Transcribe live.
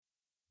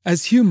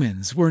As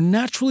humans, we're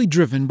naturally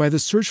driven by the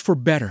search for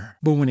better.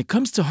 But when it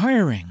comes to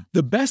hiring,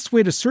 the best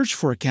way to search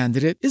for a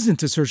candidate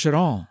isn't to search at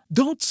all.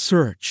 Don't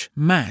search,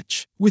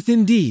 match with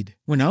Indeed.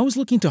 When I was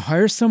looking to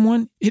hire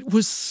someone, it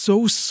was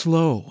so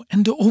slow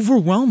and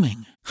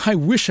overwhelming. I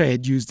wish I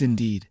had used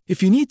Indeed.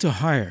 If you need to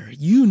hire,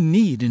 you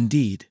need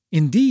Indeed.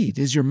 Indeed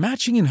is your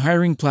matching and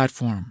hiring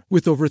platform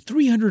with over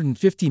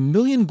 350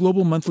 million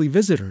global monthly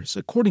visitors,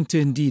 according to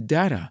Indeed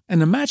data,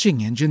 and a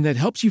matching engine that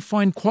helps you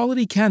find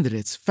quality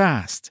candidates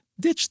fast.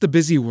 Ditch the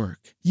busy work.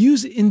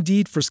 Use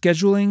Indeed for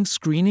scheduling,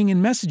 screening,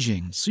 and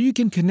messaging so you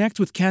can connect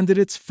with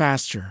candidates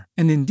faster.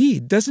 And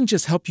Indeed doesn't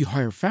just help you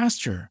hire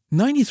faster.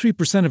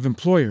 93% of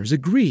employers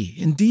agree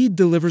Indeed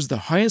delivers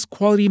the highest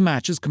quality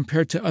matches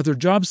compared to other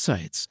job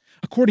sites,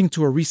 according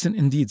to a recent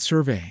Indeed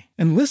survey.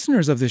 And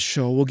listeners of this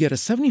show will get a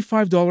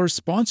 $75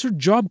 sponsored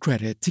job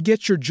credit to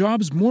get your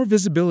jobs more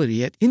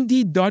visibility at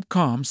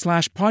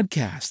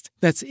Indeed.com/podcast.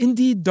 That's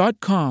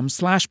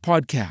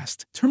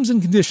Indeed.com/podcast. Terms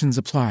and conditions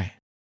apply.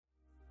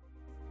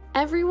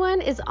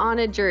 Everyone is on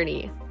a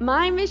journey.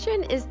 My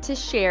mission is to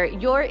share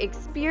your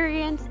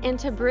experience and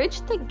to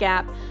bridge the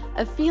gap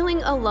of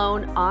feeling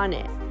alone on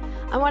it.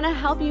 I want to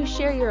help you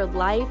share your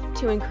life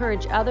to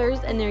encourage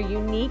others in their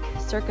unique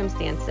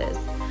circumstances.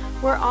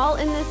 We're all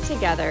in this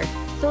together,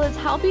 so let's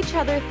help each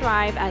other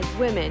thrive as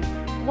women,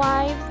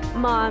 wives,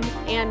 moms,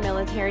 and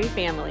military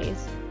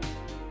families.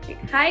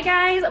 Hi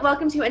guys,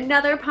 welcome to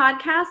another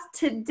podcast.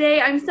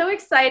 Today I'm so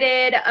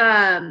excited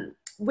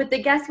with the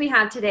guest we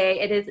have today.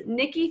 It is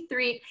Nikki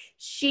Threet.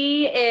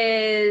 She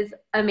is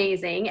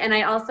amazing, and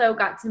I also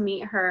got to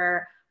meet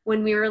her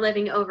when we were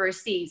living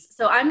overseas.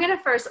 So I'm going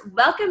to first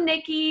welcome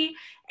Nikki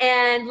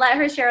and let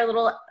her share a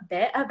little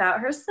bit about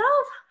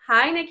herself.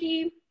 Hi,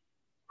 Nikki.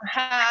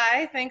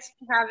 Hi, thanks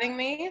for having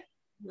me.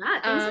 Go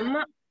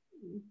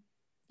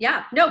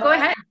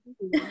ahead.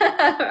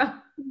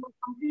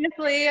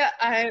 Obviously,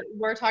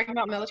 we're talking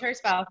about military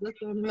spouses.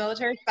 So I'm a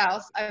military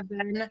spouse. I've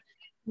been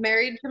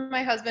married to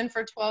my husband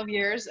for 12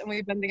 years, and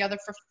we've been together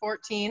for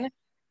 14.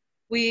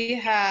 We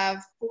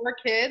have 4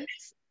 kids,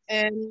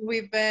 and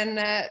we've been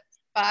at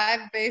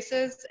 5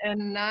 bases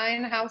and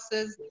 9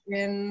 houses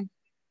in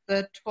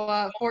the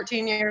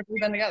 14 years we've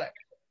been together.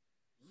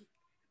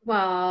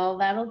 Well,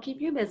 that'll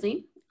keep you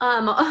busy.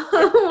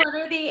 What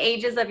are the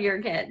ages of your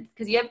kids?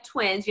 Because you have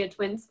twins. You had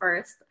twins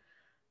first.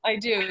 I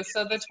do.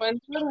 So the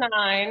twins are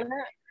 9.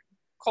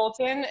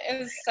 Colton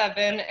is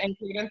 7 and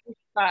Cadence is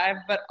 5,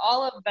 but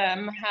all of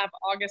them have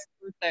August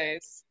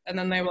birthdays, and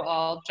then they will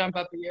all jump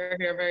up a year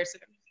here very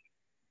soon.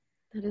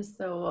 That is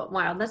so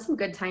wild. That's some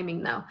good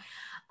timing, though.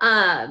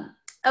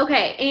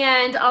 Okay,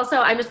 and also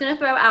I'm just going to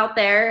throw out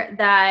there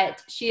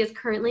that she is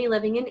currently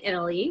living in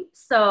Italy.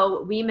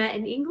 So we met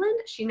in England.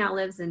 She now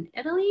lives in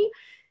Italy.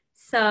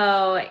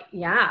 So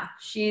yeah,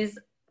 she's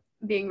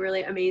being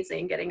really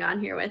amazing getting on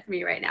here with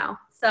me right now.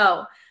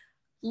 So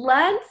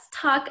let's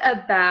talk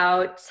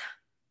about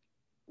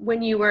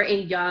when you were a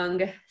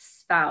young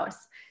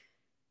spouse,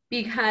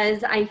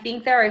 because I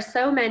think there are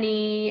so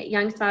many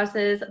young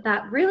spouses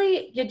that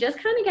really, you just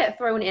kind of get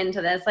thrown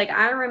into this. Like,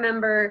 I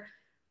remember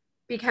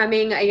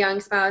becoming a young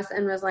spouse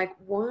and was like,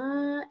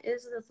 what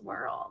is this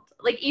world?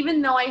 Like,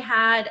 even though I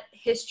had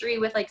history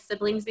with like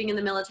siblings being in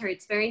the military,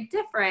 it's very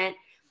different.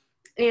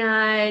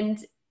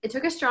 And it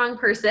took a strong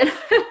person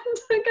to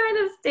kind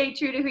of stay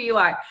true to who you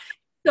are.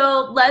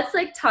 So let's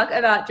like talk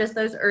about just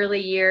those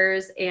early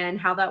years and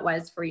how that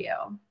was for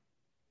you.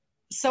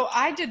 So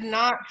I did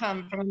not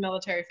come from a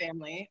military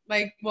family.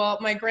 My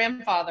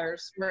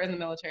grandfathers were in the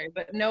military,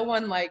 but no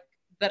one like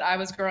that I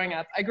was growing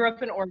up. I grew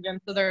up in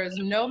Oregon, so there is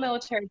no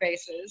military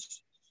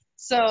bases.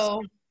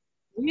 So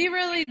we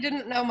really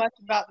didn't know much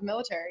about the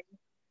military.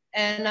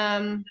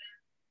 And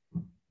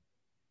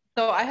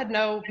so I had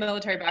no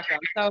military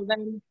background. So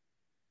then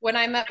when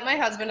I met my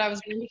husband, I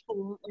was going to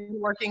school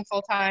and working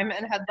full time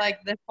and had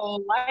like this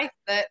whole life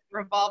that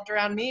revolved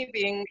around me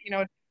being,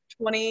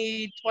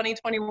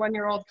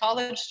 21-year-old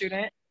college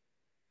student.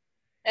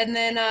 And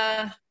then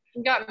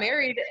we got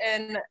married,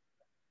 and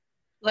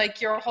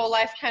like your whole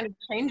life kind of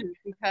changes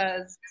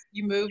because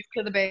you move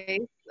to the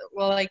base.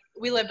 Well, like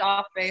we lived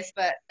off base,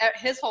 but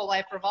his whole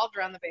life revolved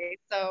around the base.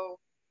 So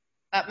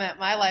that meant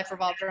my life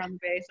revolved around the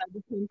base. I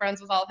became friends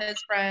with all his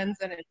friends,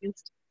 and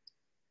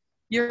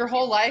your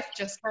whole life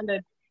just kind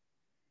of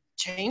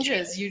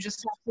changes. You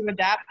just have to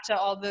adapt to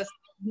all this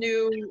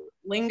new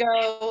lingo,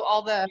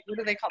 all the, what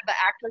do they call the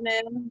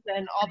acronyms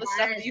and all the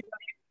stuff that you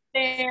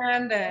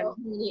understand. And so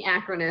many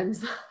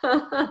acronyms.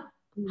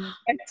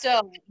 And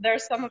still,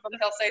 there's some of them,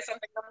 he'll say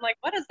something, I'm like,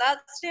 what does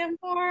that stand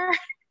for?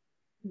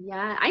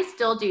 Yeah, I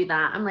still do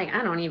that. I'm like,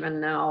 I don't even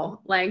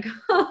know. Like,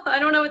 I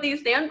don't know what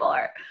these stand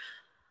for.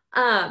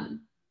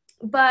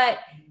 But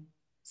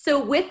so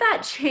with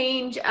that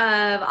change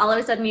of all of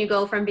a sudden you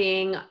go from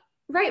being,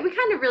 right, we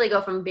kind of really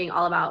go from being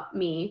all about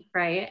me,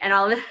 right? And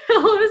all of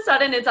a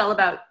sudden it's all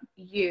about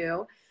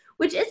you,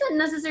 which isn't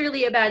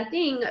necessarily a bad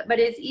thing, but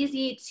it's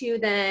easy to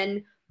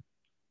then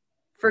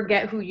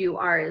forget who you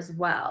are as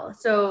well.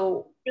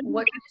 So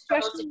what kind of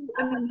especially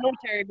in the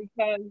military,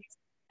 because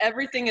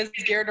everything is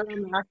geared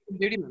around the active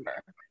duty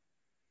member.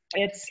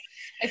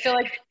 I feel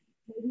like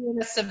maybe in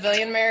a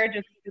civilian marriage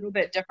it's a little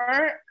bit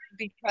different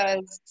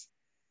because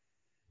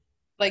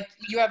like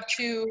you have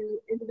two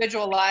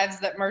individual lives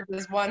that merge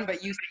as one,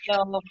 but you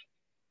still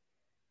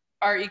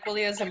are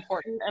equally as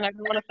important. And I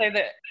don't want to say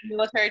that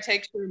military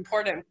takes your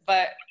importance,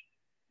 but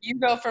you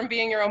go from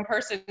being your own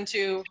person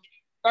to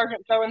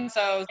Sergeant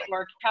so-and-so's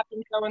or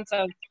Captain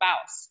so-and-so's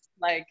spouse.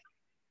 Like,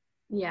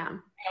 Yeah.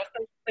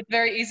 so it's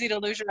very easy to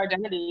lose your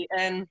identity,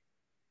 and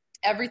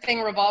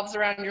everything revolves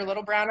around your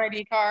little brown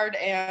ID card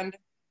and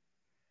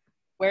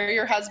where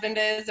your husband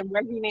is and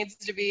where he needs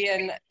to be,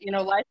 and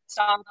life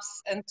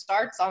stops and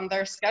starts on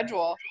their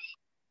schedule.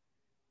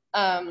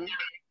 When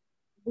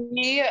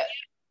we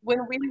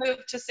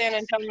moved to San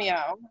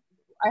Antonio,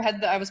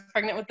 I was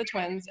pregnant with the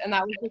twins, and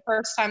that was the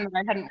first time that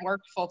I hadn't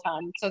worked full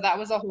time, so that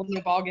was a whole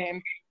new ball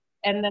game.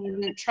 And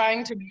then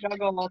trying to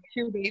juggle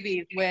two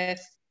babies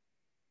with,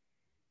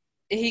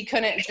 he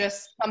couldn't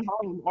just come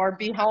home or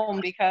be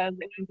home because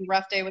it was a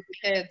rough day with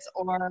the kids,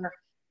 or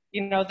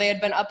they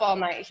had been up all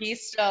night. He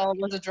still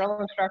was a drill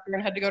instructor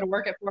and had to go to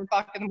work at 4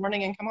 o'clock in the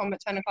morning and come home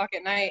at 10 o'clock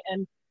at night.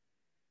 And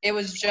it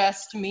was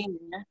just me,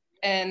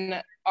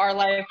 and our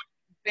life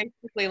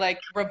basically like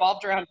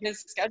revolved around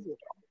his schedule.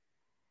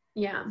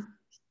 Yeah.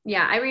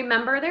 I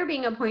remember there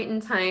being a point in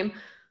time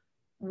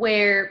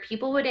where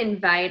people would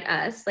invite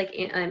us, like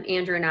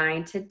Andrew and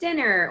I, to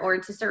dinner or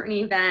to certain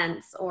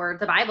events or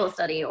the Bible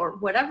study or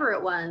whatever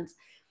it was.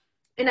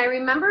 And I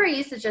remember I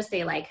used to just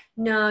say like,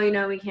 no,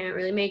 we can't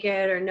really make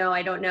it, or no,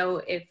 I don't know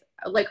if,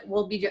 like,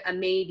 we'll be a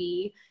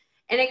maybe.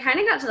 And it kind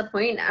of got to the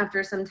point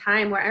after some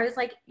time where I was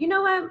like, you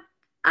know what?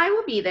 I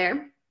will be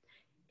there.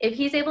 If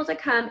he's able to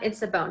come,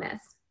 it's a bonus.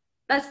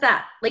 That's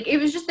that. Like, it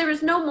was just, there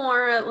was no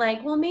more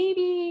like, well,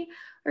 maybe,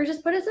 or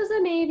just put us as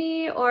a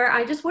maybe, or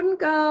I just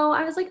wouldn't go.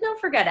 I was like, no,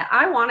 forget it.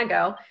 I want to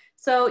go.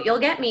 So you'll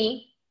get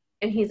me,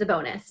 and he's a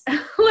bonus.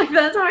 Like,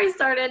 that's how I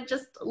started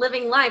just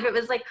living life. It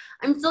was like,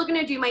 I'm still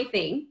going to do my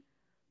thing.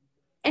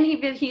 And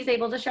if he's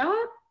able to show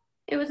up,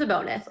 it was a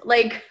bonus.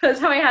 Like, that's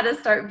how I had to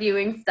start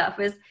viewing stuff.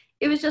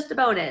 It was just a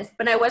bonus,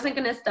 but I wasn't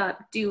going to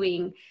stop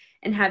doing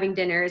and having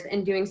dinners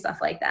and doing stuff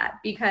like that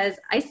because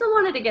I still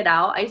wanted to get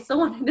out. I still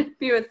wanted to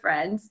be with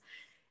friends,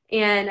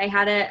 and I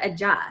had to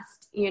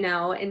adjust,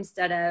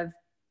 instead of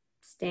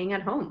staying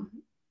at home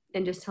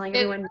and just telling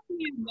everyone. It took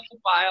me a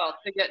while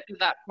to get to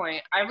that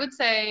point. I would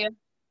say,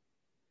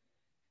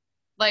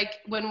 like,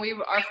 when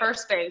our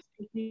first phase,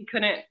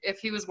 if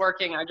he was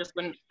working, I just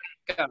wouldn't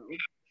go.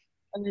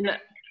 And then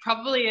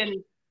probably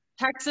in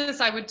Texas,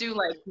 I would do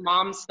like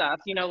mom stuff,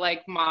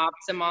 like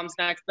mops and mom's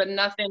snacks, but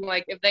nothing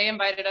like if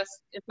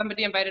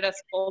somebody invited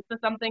us both to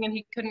something and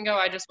he couldn't go,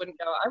 I just wouldn't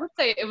go. I would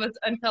say it was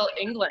until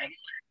England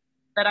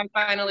that I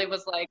finally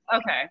was like,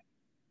 okay,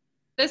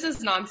 this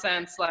is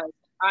nonsense. Like,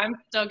 I'm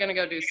still going to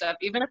go do stuff.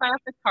 Even if I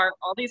have to cart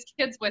all these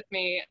kids with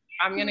me,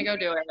 I'm going to go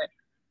do it.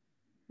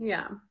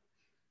 Yeah.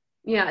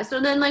 Yeah. So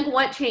then, like,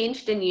 what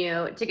changed in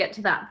you to get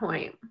to that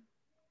point?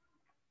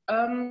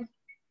 I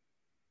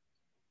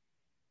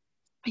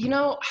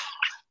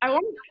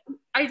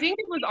think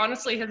it was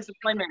honestly his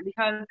deployment,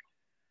 because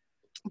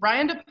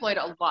Ryan deployed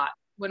a lot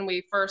when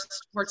we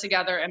first were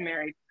together and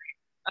married.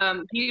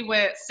 He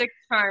went 6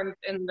 times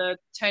in the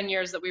 10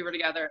 years that we were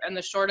together, and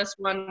the shortest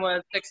one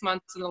was 6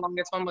 months and the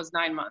longest one was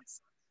 9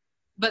 months.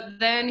 But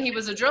then he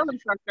was a drill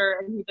instructor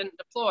and he didn't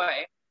deploy,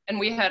 and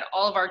we had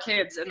all of our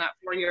kids in that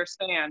 4-year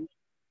span.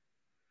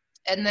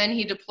 And then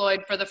he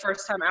deployed for the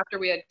first time after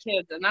we had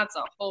kids, and that's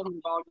a whole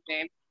new ball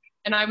game.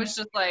 And I was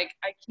just like,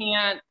 I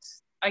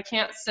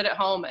can't sit at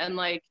home and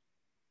like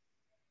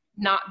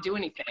not do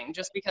anything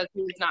just because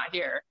he was not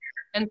here.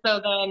 And so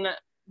then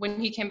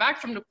when he came back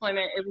from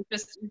deployment, it was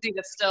just easy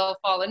to still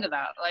fall into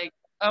that. Like,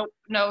 oh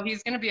no,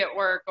 he's going to be at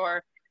work,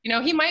 or,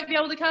 he might be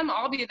able to come,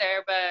 I'll be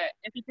there. But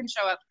if he can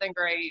show up, then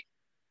great.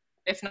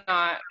 If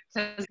not,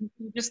 because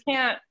you just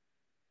can't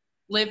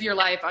live your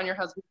life on your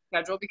husband's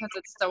schedule because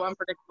it's so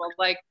unpredictable.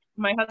 Like,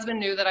 my husband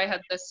knew that I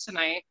had this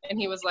tonight, and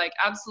he was like,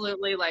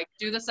 absolutely, like,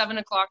 do the 7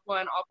 o'clock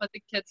one. I'll put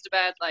the kids to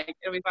bed. Like,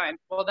 it'll be fine.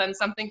 Well, then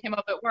something came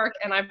up at work,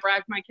 and I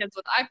bragged my kids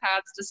with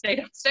iPads to stay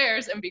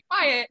upstairs and be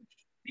quiet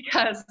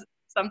because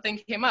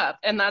something came up.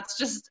 And that's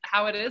just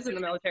how it is in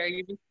the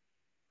military.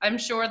 I'm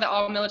sure that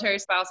all military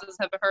spouses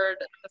have heard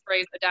the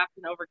phrase adapt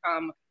and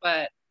overcome,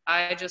 but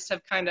I just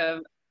have kind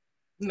of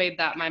made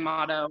that my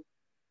motto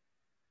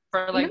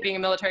for like being a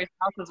military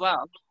spouse as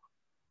well.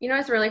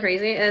 What's really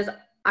crazy is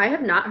I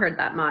have not heard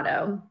that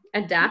motto,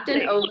 adapt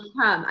and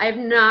overcome. I have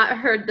not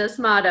heard this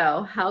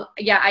motto.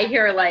 I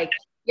hear like,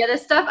 the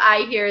stuff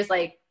I hear is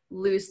like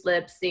loose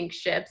lips sink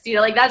ships,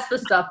 like that's the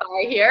stuff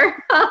I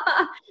hear.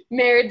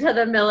 Married to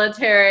the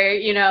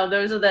military,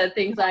 those are the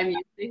things I'm used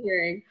to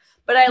hearing.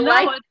 But I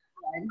like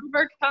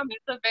overcome.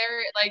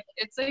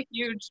 It's a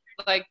huge,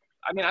 like,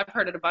 I mean, I've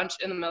heard it a bunch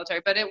in the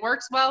military, but it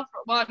works well.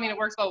 It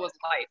works well with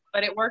life,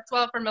 but it works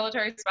well for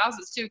military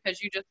spouses too,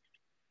 because you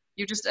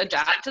just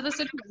adapt to the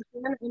situation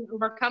and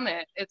overcome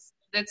it. It's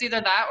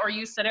either that, or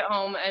you sit at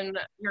home and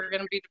you're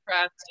going to be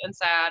depressed and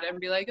sad and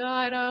be like, oh,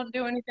 I don't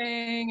do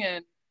anything.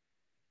 And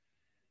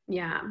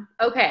yeah.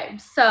 Okay.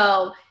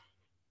 So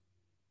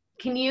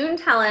Can you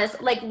tell us,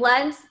 like,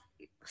 let's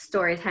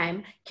story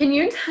time. Can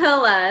you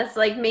tell us,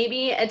 like,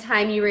 maybe a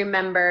time you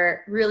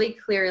remember really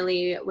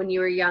clearly when you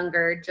were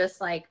younger,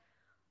 just like,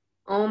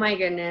 oh my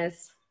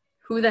goodness,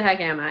 who the heck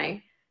am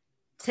I?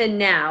 To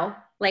now,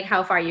 like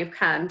how far you've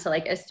come to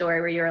like a story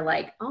where you're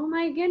like, oh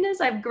my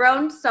goodness, I've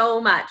grown so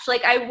much.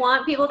 Like, I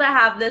want people to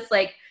have this,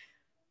 like,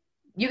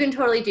 you can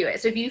totally do it.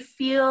 So if you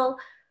feel,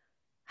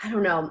 I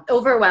don't know,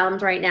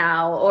 overwhelmed right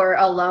now or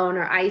alone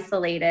or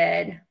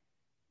isolated,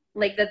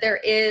 like that there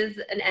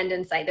is an end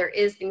in sight. There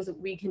is things that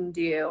we can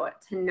do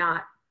to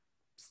not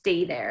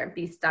stay there,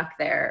 be stuck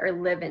there, or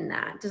live in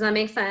that. Does that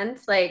make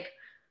sense? Like,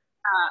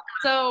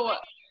 so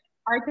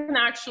I can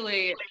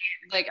actually,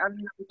 like, I'm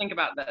going to think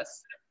about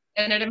this.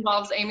 And it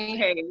involves Amy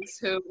Hayes,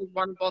 who is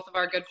one of both of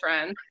our good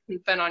friends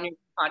who's been on your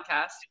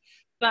podcast.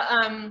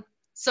 But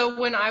so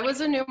when I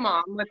was a new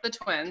mom with the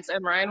twins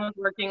and Ryan was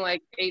working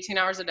like 18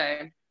 hours a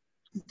day,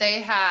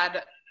 they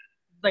had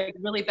like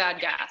really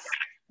bad gas.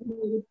 We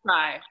would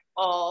cry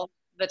all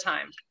the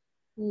time.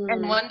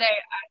 And one day,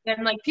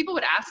 then like people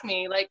would ask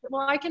me like,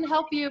 well, I can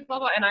help you, blah,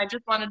 blah. And I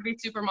just wanted to be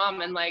super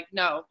mom and like,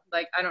 no,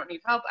 like I don't need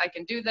help. I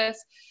can do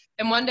this.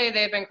 And one day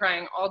they've been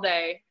crying all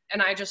day.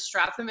 And I just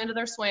strapped them into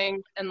their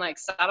swing and like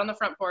sat on the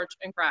front porch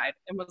and cried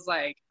and was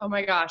like, oh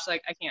my gosh,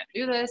 like I can't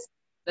do this.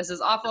 This is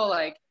awful.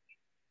 Like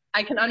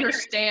I can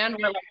understand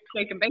where like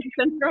shake and bake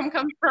syndrome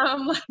comes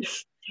from. Like,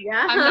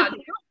 yeah, I'm not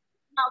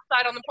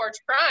outside on the porch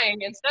crying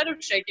instead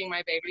of shaking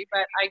my baby,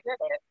 but I get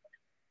it.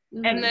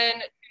 Mm-hmm. And then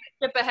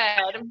skip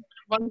ahead,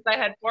 once I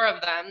had 4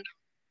 of them,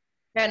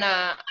 and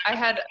I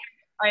had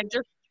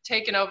just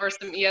taken over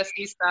some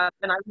ESD stuff,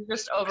 and I was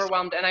just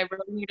overwhelmed, and I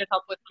really needed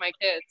help with my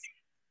kids.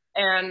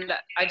 And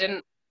I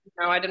didn't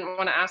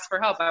want to ask for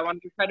help. I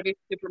wanted to try to be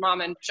super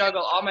mom and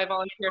juggle all my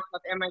volunteer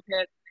stuff and my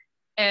kids.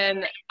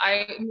 And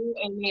I knew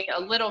Amy a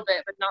little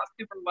bit, but not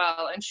super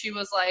well. And she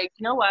was like,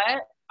 you know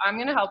what? I'm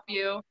going to help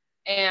you.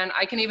 And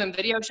I can even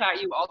video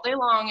chat you all day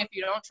long if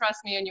you don't trust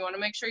me and you want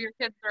to make sure your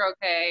kids are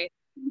okay.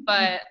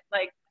 But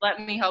like, let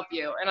me help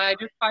you. And I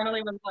just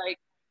finally was like,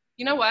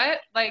 you know what?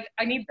 Like,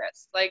 I need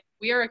this. Like,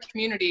 we are a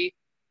community.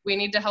 We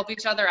need to help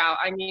each other out.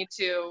 I need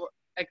to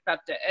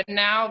accept it. And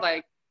now,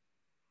 like,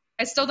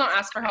 I still don't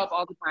ask for help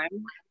all the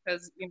time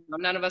because, you know,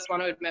 none of us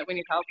want to admit we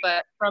need help.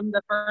 But from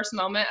the first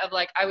moment of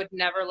like, I would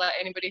never let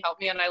anybody help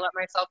me. And I let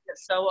myself get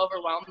so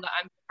overwhelmed that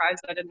I'm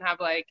surprised I didn't have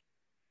like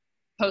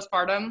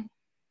postpartum,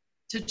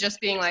 to just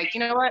being like, you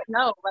know what?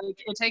 No, like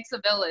it takes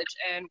a village,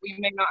 and we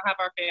may not have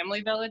our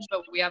family village,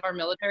 but we have our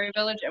military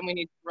village, and we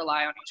need to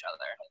rely on each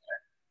other.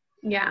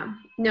 Yeah,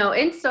 no,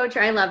 it's so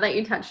true. I love that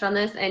you touched on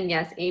this. And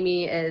yes,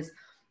 Amy is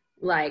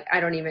like, I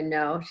don't even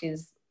know.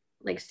 She's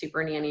like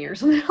super nanny or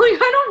something. Like,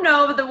 I don't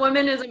know, but the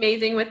woman is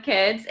amazing with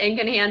kids and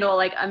can handle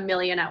like a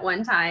million at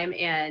one time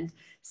and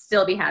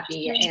still be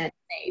happy and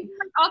sane.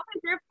 I'll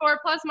take your 4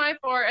 plus my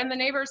 4 and the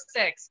neighbor's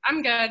 6.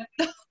 I'm good.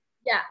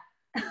 Yeah.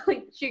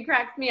 Like, she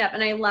cracks me up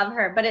and I love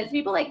her. But it's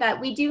people like that.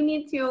 We do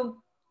need to,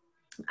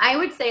 I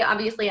would say,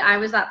 obviously, I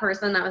was that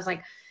person that was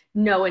like,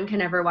 no one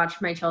can ever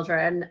watch my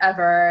children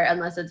ever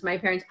unless it's my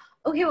parents.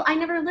 Okay, well, I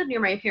never lived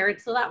near my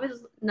parents, so that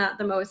was not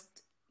the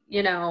most,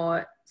 you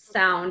know,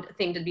 sound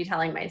thing to be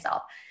telling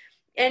myself.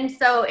 And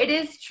so it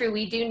is true.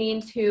 We do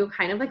need to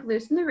kind of like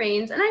loosen the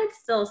reins. And I would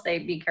still say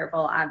be careful,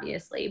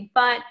 obviously.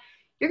 But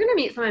you're going to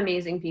meet some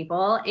amazing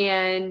people,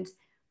 and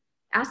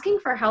asking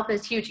for help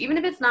is huge, even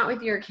if it's not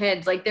with your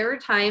kids. Like, there were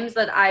times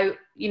that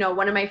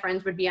one of my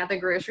friends would be at the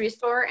grocery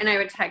store and I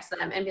would text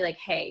them and be like,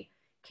 hey,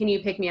 can you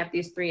pick me up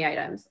these 3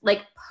 items?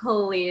 Like,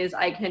 please,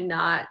 I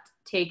cannot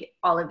take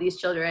all of these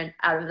children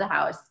out of the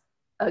house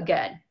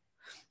again.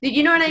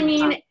 You know what I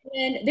mean?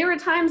 And there were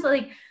times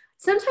like,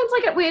 sometimes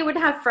like we would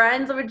have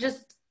friends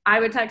that I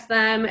would text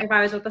them if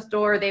I was at the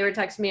store, they would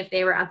text me if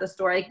they were at the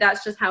store. Like,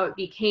 that's just how it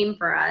became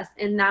for us.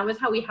 And that was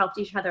how we helped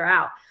each other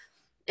out.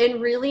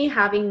 And really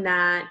having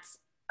that,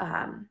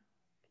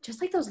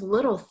 just like those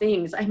little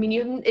things. I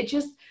mean, it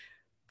just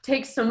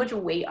takes so much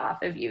weight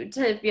off of you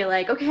to feel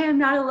like, okay, I'm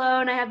not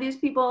alone. I have these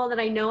people that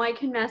I know I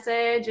can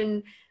message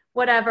and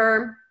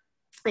whatever.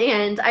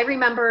 And I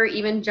remember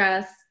even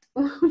just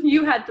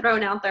you had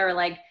thrown out there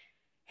like,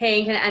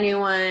 hey, can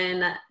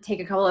anyone take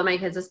a couple of my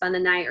kids to spend the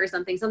night or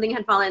something? Something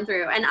had fallen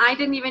through. And I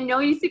didn't even know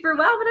you super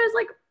well, but I was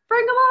like,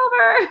 bring them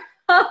over.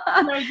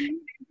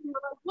 No,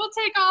 we'll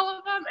take all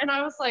of them. And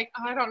I was like,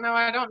 oh, I don't know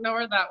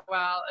her that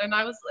well. And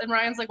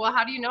Ryan's like, well,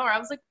 how do you know her? I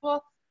was like,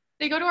 well,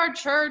 they go to our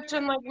church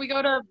and like we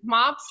go to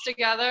MOPS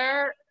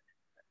together.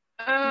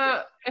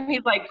 And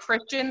he's like,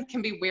 Christians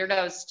can be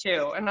weirdos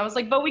too. And I was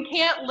like, but we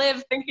can't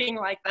live thinking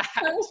like that.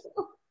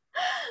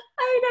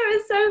 I know,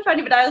 it's so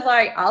funny, but I was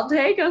like, I'll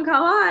take them,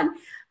 come on.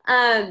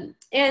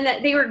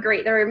 And they were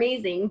great. They were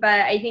amazing.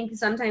 But I think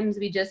sometimes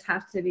we just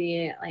have to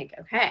be like,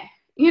 okay,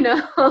 you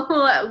know,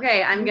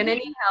 okay, I'm going to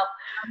need help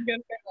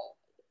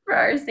for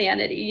our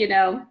sanity, you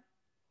know?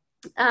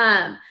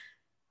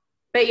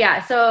 But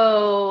yeah,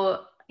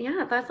 so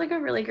yeah, that's like a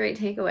really great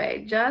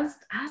takeaway. Just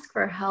ask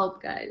for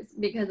help, guys,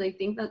 because I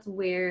think that's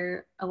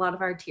where a lot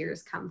of our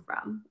tears come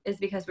from, is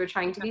because we're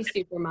trying to be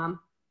super mom.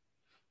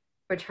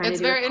 We're trying it's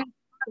to do very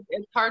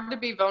it's hard to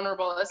be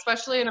vulnerable,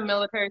 especially in a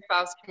military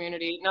spouse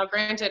community. Now,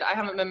 granted, I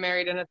haven't been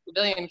married in a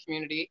civilian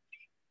community,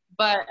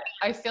 but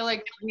I feel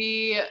like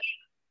we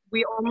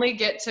only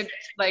get to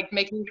like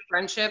making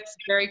friendships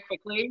very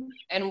quickly,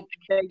 and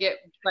they get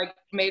like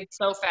made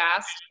so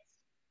fast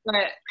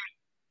that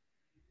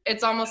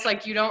it's almost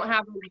like you don't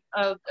have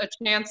a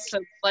chance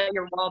to let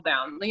your wall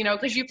down, you know,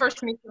 because you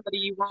first meet somebody,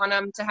 you want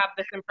them to have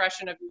this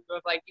impression of you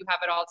of like you have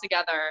it all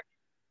together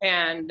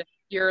and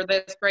you're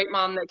this great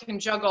mom that can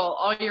juggle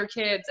all your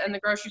kids and the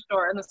grocery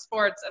store and the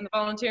sports and the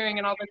volunteering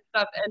and all this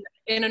stuff. And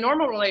in a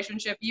normal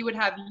relationship, you would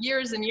have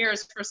years and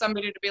years for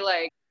somebody to be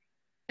like,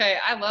 okay,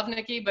 I love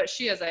Nikki, but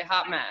she is a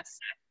hot mess.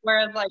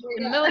 Whereas like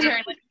in the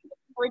military, like you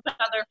know each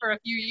other for a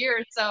few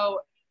years. So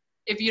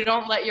if you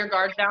don't let your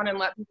guard down and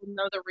let people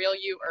know the real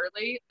you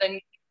early, then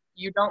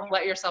you don't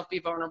let yourself be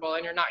vulnerable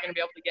and you're not going to be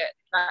able to get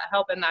that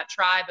help in that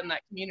tribe and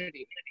that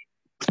community.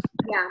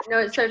 Yeah, no,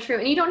 it's so true.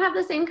 And you don't have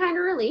the same kind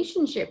of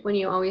relationship when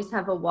you always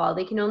have a wall.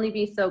 They can only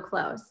be so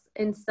close.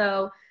 And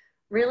so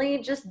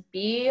really just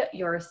be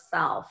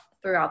yourself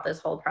throughout this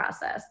whole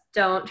process.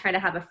 Don't try to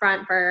have a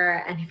front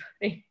for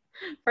anybody,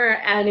 for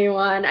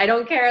anyone. I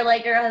don't care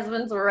like your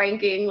husband's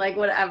ranking, like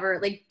whatever,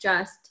 like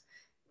just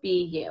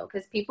be you.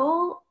 Because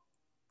people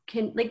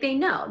can, like, they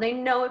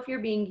know if you're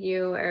being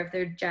you or if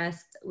they're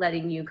just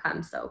letting you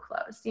come so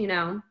close, you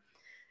know?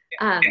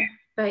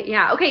 But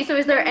yeah. Okay. So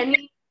is there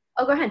any,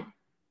 oh, go ahead.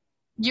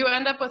 You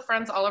end up with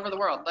friends all over the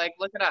world. Like,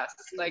 look at us.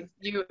 Like,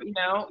 you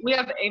know, we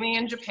have Amy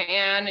in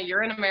Japan,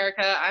 you're in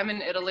America, I'm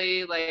in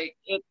Italy. Like,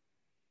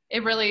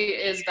 it really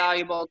is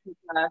valuable to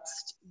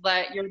just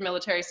let your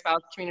military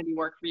spouse community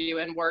work for you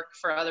and work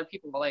for other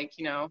people. Like,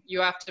 you know,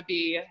 you have to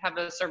have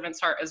a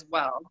servant's heart as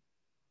well.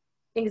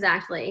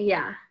 Exactly.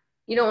 Yeah.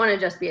 You don't want to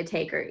just be a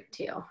taker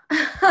too.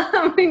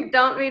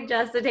 Don't be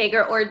just a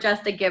taker or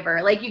just a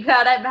giver. Like, you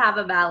gotta have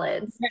a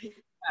balance,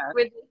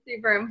 which is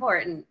super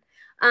important.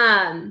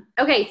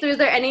 Okay, so is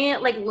there any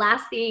like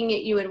last thing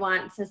you would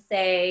want to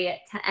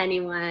say to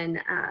anyone?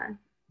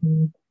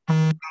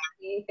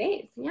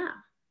 Yeah.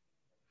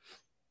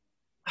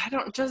 I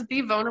don't, just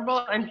be vulnerable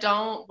and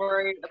don't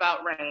worry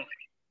about rank.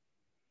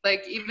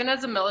 Like, even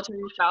as a military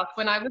spouse,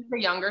 when I was the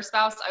younger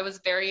spouse, I was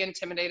very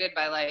intimidated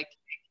by like,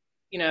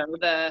 you know,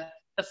 the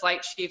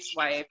flight chief's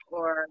wife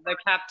or the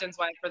captain's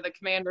wife or the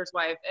commander's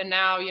wife. And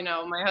now, you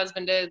know, my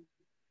husband is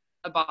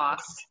a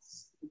boss.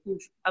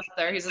 He's up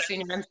there. He's a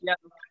senior NCO.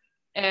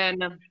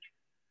 And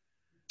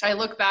I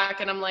look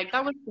back and I'm like,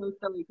 that was so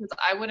silly, because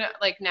I wouldn't,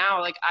 like,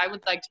 now, like, I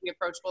would like to be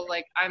approachable.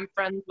 Like, I'm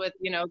friends with,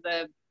 you know,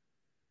 the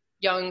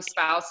young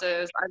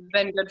spouses. I've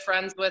been good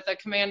friends with a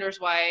commander's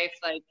wife.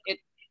 Like,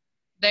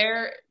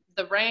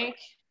 the rank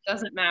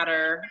doesn't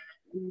matter.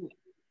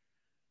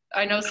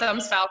 I know some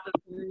spouses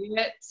do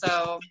it,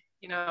 so,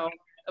 you know,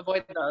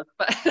 avoid those,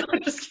 but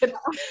I'm just kidding.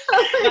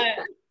 But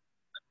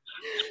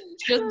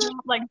just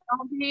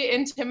don't be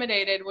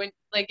intimidated when,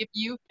 like, if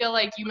you feel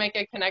like you make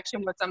a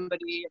connection with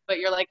somebody, but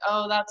you're like,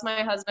 oh, that's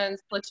my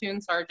husband's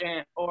platoon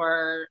sergeant,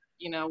 or,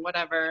 you know,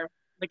 whatever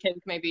the case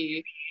may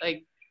be,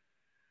 like,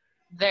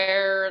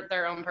 they're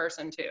their own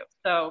person too.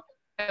 So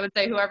I would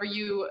say whoever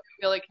you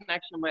feel a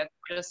connection with,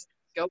 just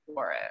go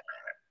for it.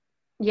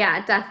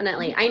 Yeah,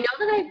 definitely. I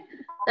know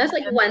that's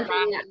like one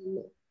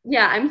thing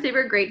I'm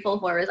super grateful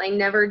for, is I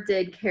never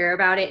did care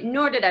about it,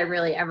 nor did I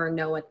really ever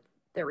know what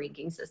the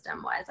ranking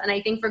system was. And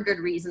I think for good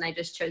reason, I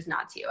just chose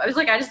not to. I was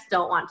like, I just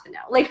don't want to know.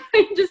 Like,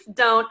 I just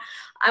don't.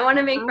 I want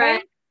to make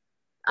friends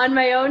on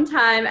my own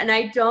time, and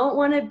I don't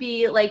want to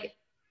be like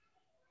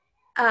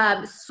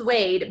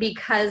swayed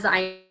because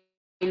I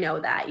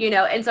know that, you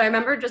know. And so I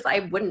remember just I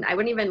wouldn't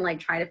even like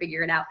try to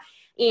figure it out.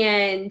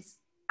 And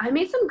I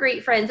made some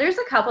great friends. There's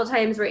a couple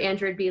times where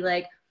Andrew would be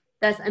like,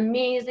 that's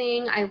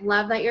amazing, I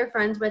love that you're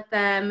friends with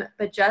them,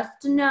 but just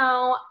to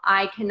know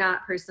I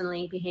cannot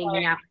personally be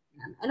hanging out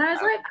with them. And I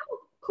was like, oh,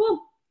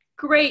 cool,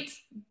 great,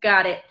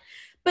 got it.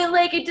 But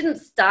like, it didn't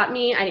stop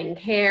me. I didn't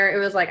care. It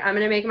was like, I'm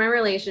gonna make my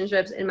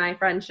relationships and my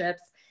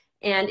friendships,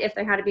 and if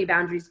there had to be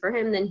boundaries for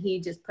him, then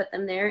he just put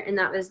them there, and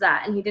that was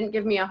that. And he didn't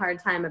give me a hard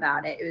time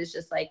about it. It was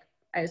just like,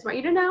 I just want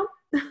you to know.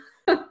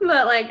 But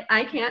like,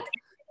 I can't,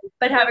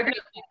 but have a great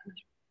time.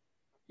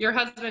 Your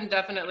husband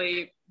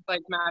definitely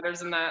like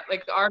matters in that.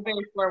 Like, our base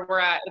where we're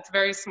at, it's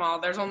very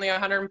small. There's only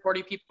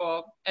 140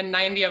 people and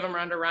 90 of them are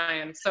under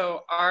Ryan.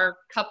 So our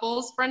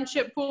couples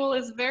friendship pool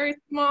is very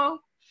small,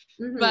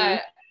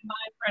 but my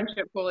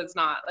friendship pool is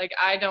not. Like,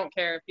 I don't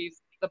care if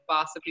he's the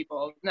boss of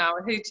people. Now,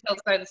 he'll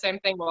say the same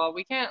thing. Well,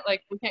 we can't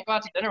go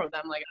out to dinner with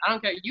them. Like, I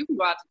don't care. You can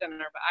go out to dinner,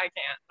 but I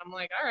can't. I'm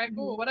like, all right,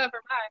 cool,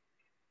 whatever, bye.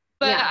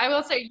 But yeah. I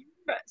will say,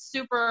 you're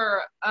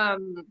super,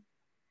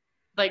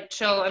 like,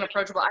 chill and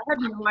approachable. I had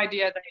no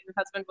idea that your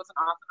husband was an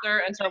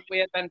officer until we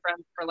had been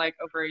friends for like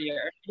over a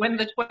year. When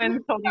the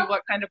twins told you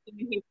what kind of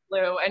plane he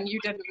flew and you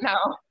didn't know.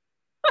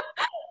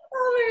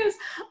 Oh my gosh.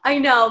 I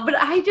know, but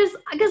because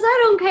I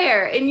don't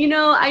care. And you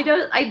know, I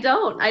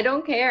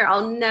don't care.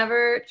 I'll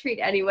never treat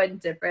anyone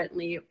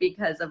differently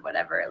because of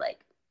whatever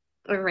like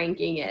a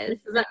ranking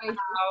is. Does that make sense?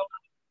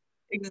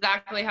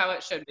 Exactly how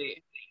it should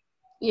be.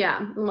 Yeah,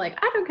 I'm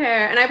like, I don't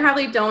care. And I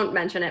probably don't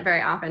mention it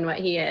very often what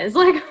he is.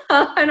 Like,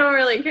 I don't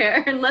really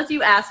care. Unless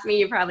you ask me,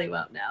 you probably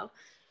won't know.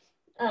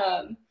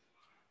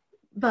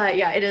 But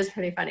yeah, it is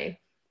pretty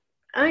funny.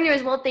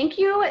 Anyways, well, thank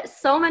you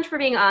so much for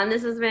being on.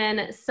 This has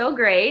been so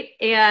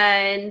great.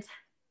 And,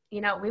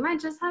 we might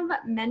just have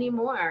many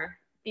more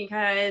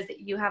because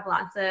you have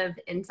lots of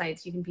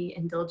insights you can be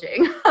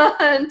indulging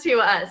to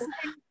us.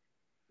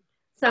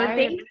 So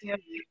thank you.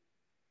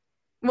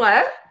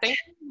 What? Thank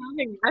you for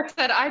having me. I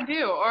said I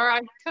do, or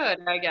I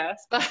could, I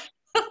guess. But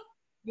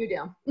you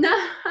do.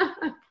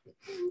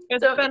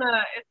 It's been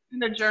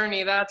a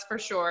journey, that's for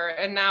sure.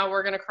 And now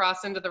we're going to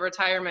cross into the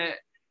retirement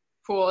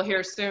pool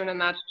here soon, and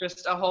that's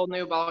just a whole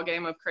new ball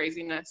game of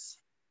craziness.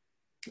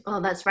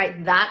 Oh, that's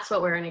right. That's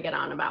what we're going to get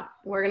on about.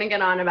 We're going to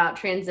get on about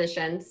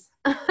transitions.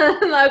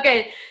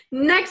 Okay,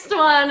 next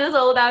one is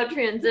all about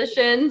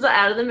transitions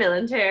out of the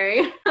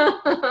military.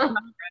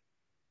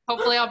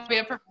 Hopefully I'll be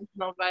a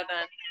professional by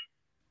then.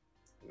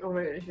 Oh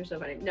my goodness, you're so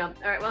funny. No.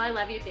 All right, well, I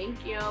love you.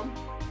 Thank you.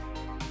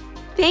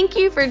 Thank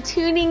you for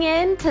tuning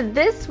in to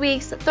this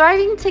week's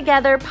Thriving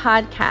Together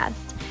podcast.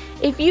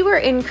 If you were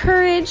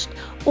encouraged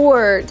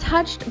or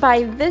touched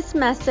by this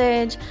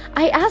message,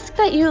 I ask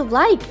that you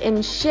like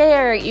and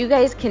share. You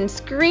guys can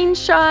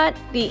screenshot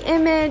the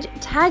image,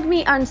 tag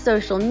me on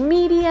social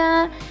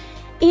media,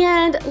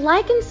 and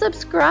like and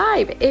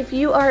subscribe if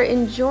you are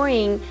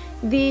enjoying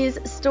these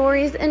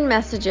stories and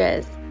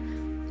messages.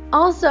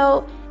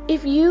 Also,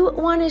 if you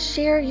want to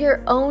share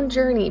your own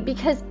journey,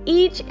 because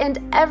each and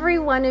every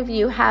one of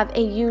you have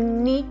a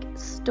unique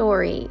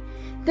story,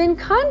 then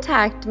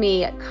contact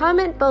me,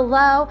 comment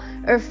below,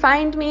 or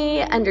find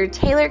me under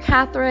Taylor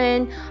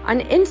Catherine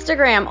on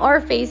Instagram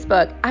or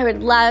Facebook. I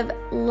would love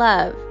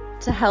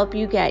to help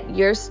you get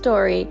your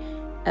story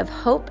of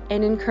hope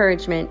and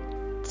encouragement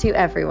to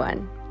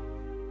everyone.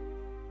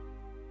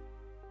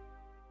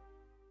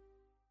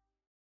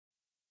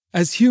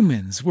 As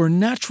humans, we're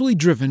naturally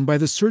driven by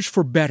the search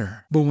for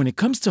better. But when it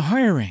comes to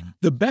hiring,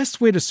 the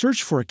best way to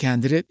search for a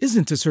candidate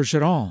isn't to search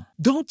at all.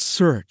 Don't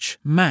search,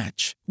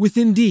 match with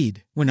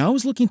Indeed. When I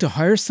was looking to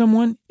hire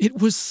someone,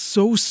 it was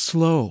so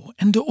slow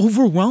and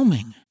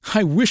overwhelming.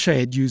 I wish I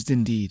had used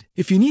Indeed.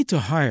 If you need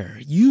to hire,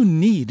 you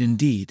need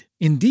Indeed.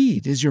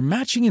 Indeed is your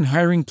matching and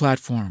hiring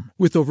platform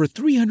with over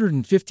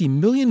 350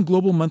 million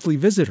global monthly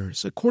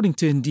visitors, according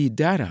to Indeed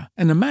data,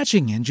 and a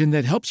matching engine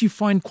that helps you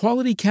find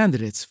quality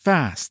candidates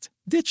fast.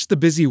 Ditch the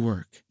busy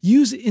work.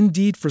 Use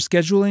Indeed for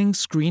scheduling,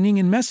 screening,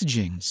 and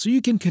messaging so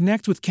you can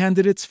connect with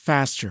candidates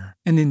faster.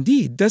 And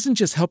Indeed doesn't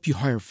just help you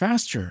hire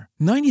faster.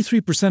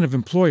 93% of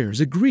employers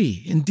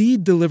agree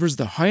Indeed delivers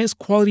the highest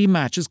quality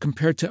matches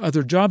compared to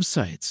other job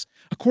sites,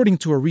 according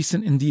to a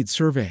recent Indeed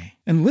survey.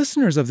 And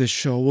listeners of this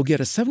show will get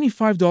a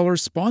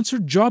 $75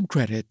 sponsored job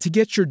credit to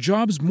get your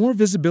jobs more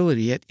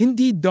visibility at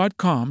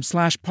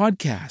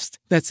Indeed.com/podcast.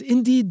 That's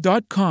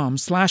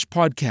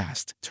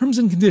Indeed.com/podcast. Terms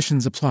and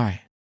conditions apply.